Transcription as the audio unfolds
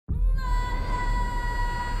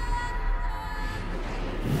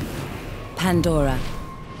Pandora,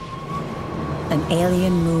 an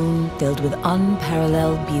alien moon filled with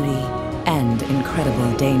unparalleled beauty and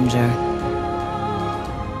incredible danger.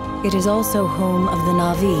 It is also home of the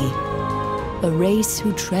Na'vi, a race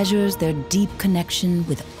who treasures their deep connection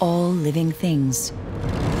with all living things.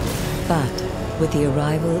 But with the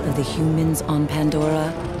arrival of the humans on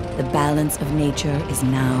Pandora, the balance of nature is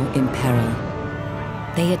now in peril.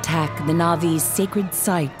 They attack the Na'vi's sacred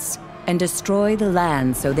sites and destroy the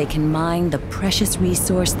land so they can mine the precious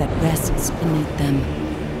resource that rests beneath them.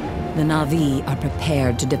 The Na'vi are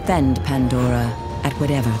prepared to defend Pandora at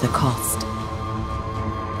whatever the cost.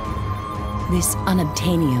 This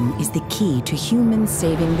unobtainium is the key to humans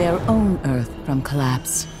saving their own Earth from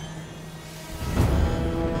collapse.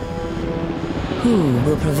 Who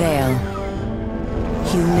will prevail?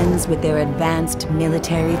 Humans with their advanced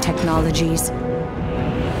military technologies?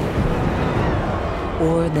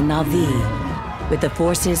 Or the Na'vi, with the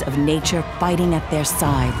forces of nature fighting at their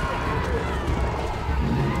side?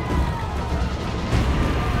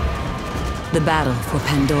 The battle for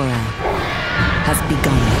Pandora has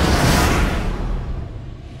begun.